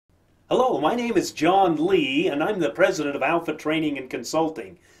Hello, my name is John Lee, and I'm the president of Alpha Training and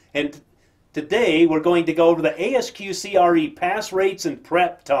Consulting. And today we're going to go over the ASQ CRE pass rates and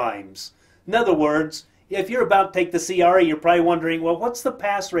prep times. In other words, if you're about to take the CRE, you're probably wondering, well, what's the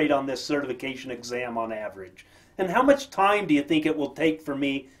pass rate on this certification exam on average? And how much time do you think it will take for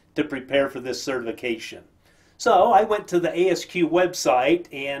me to prepare for this certification? So I went to the ASQ website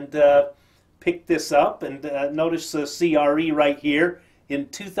and picked this up, and notice the CRE right here. In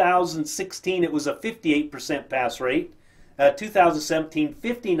 2016, it was a 58% pass rate. 2017,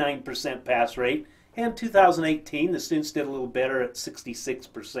 59% pass rate. And 2018, the students did a little better at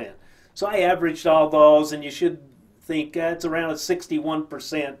 66%. So I averaged all those, and you should think it's around a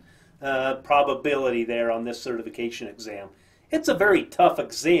 61% probability there on this certification exam. It's a very tough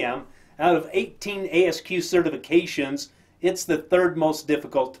exam. Out of 18 ASQ certifications, it's the third most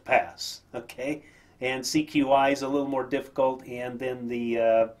difficult to pass. Okay, and CQI is a little more difficult, and then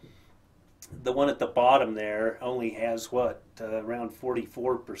the one at the bottom there only has what, around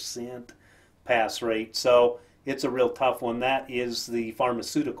 44% pass rate. So it's a real tough one. That is the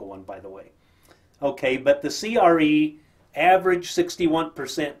pharmaceutical one, by the way. Okay, but the CRE average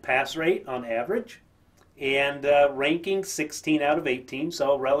 61% pass rate on average, and ranking 16 out of 18,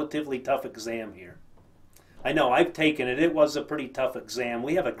 so relatively tough exam here. I know, I've taken it. It was a pretty tough exam.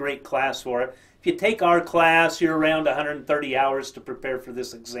 We have a great class for it. If you take our class, you're around 130 hours to prepare for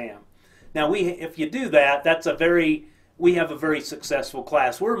this exam. Now, if you do that, we have a very successful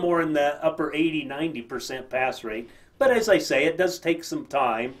class. We're more in the upper 80-90% pass rate. But as I say, it does take some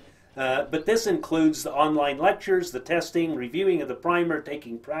time. But this includes the online lectures, the testing, reviewing of the primer,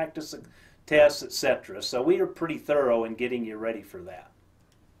 taking practice tests, etc. So we are pretty thorough in getting you ready for that.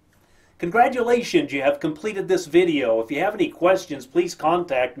 Congratulations, you have completed this video. If you have any questions, please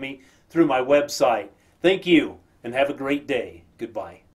contact me through my website. Thank you, and have a great day. Goodbye.